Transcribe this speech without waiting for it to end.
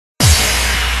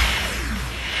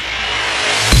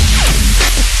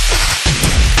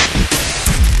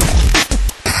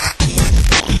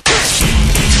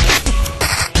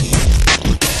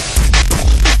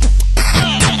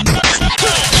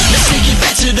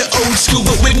school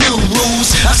but with new rules.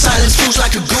 I silence fools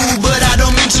like a ghoul, but I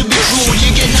don't mean to be cruel.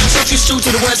 You get so used to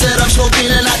the words that I'm smoking,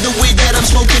 and like the weed that I'm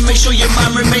smoking. Make sure your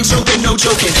mind remains open, no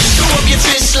joking. Throw up your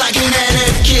fists like an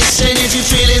anarchist, and if you're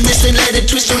feeling this, then let it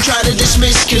twist. Don't try to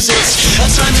dismiss, cause it's a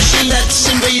time machine that's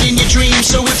invading your dreams.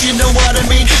 So if you know what I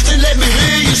mean, then let me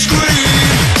hear you scream.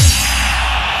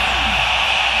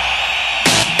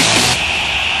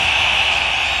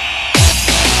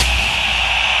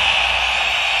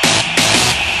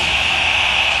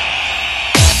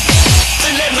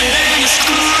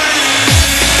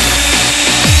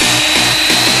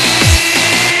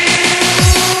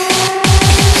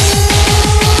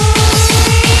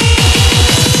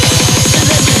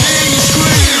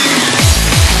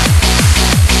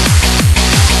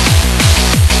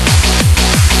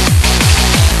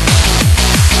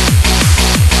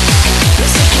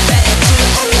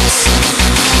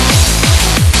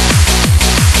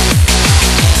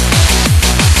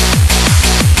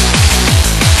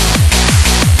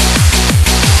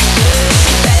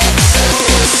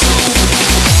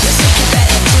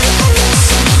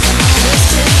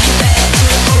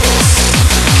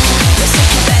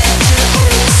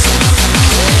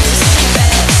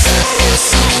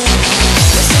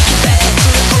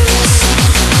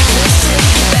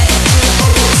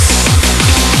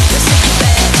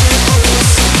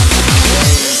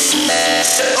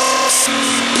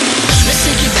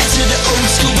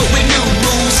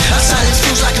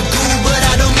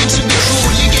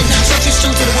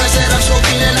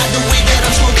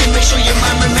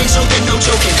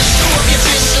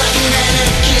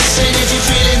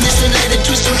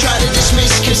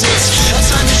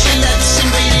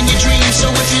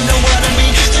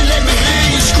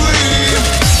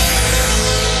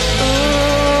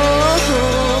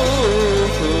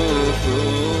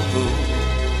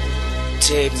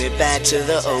 Take me back to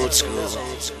the old school.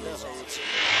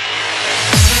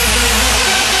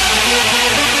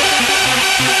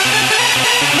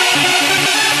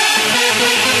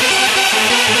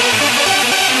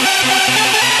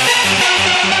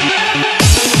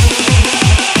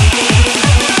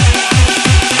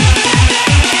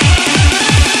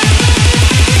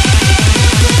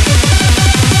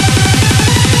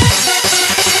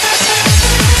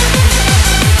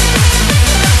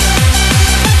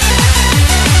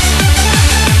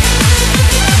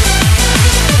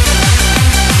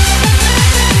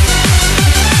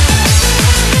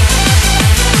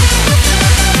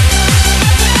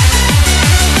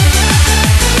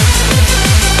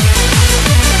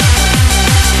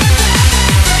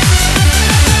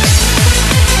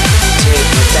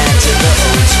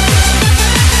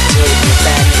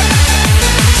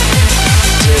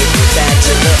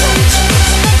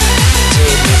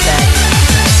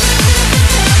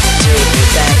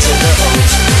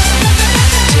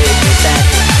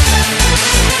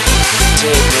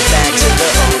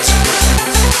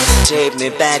 Take me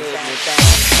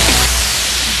back.